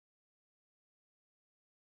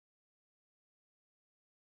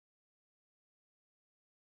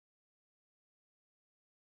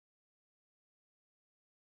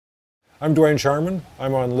I'm Dwayne Sharman.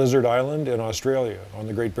 I'm on Lizard Island in Australia on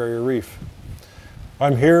the Great Barrier Reef.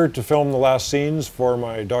 I'm here to film the last scenes for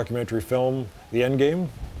my documentary film, The Endgame.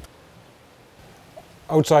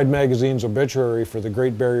 Outside Magazine's obituary for the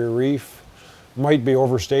Great Barrier Reef might be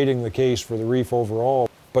overstating the case for the reef overall,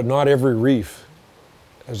 but not every reef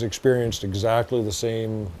has experienced exactly the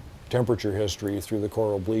same temperature history through the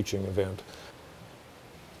coral bleaching event.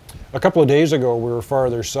 A couple of days ago, we were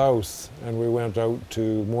farther south and we went out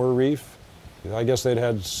to Moore Reef. I guess they'd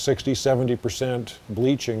had 60–70%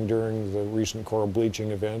 bleaching during the recent coral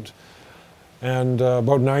bleaching event and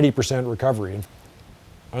about 90% recovery.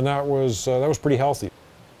 And that was pretty healthy.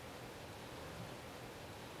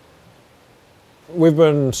 We've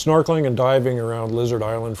been snorkeling and diving around Lizard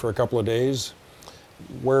Island for a couple of days.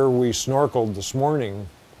 Where we snorkeled this morning,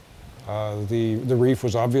 the reef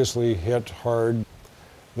was obviously hit hard.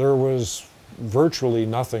 There was virtually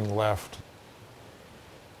nothing left.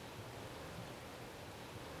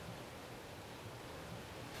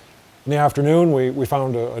 In the afternoon, we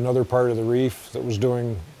found another part of the reef that was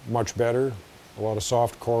doing much better. A lot of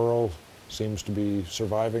soft coral seems to be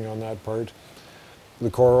surviving on that part. The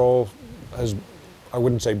coral has, I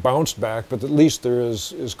wouldn't say bounced back, but at least there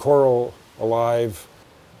is coral alive.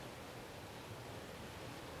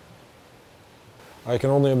 I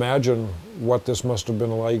can only imagine what this must have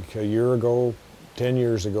been like a year ago, 10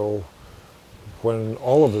 years ago, when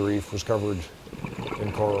all of the reef was covered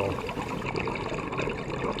in coral.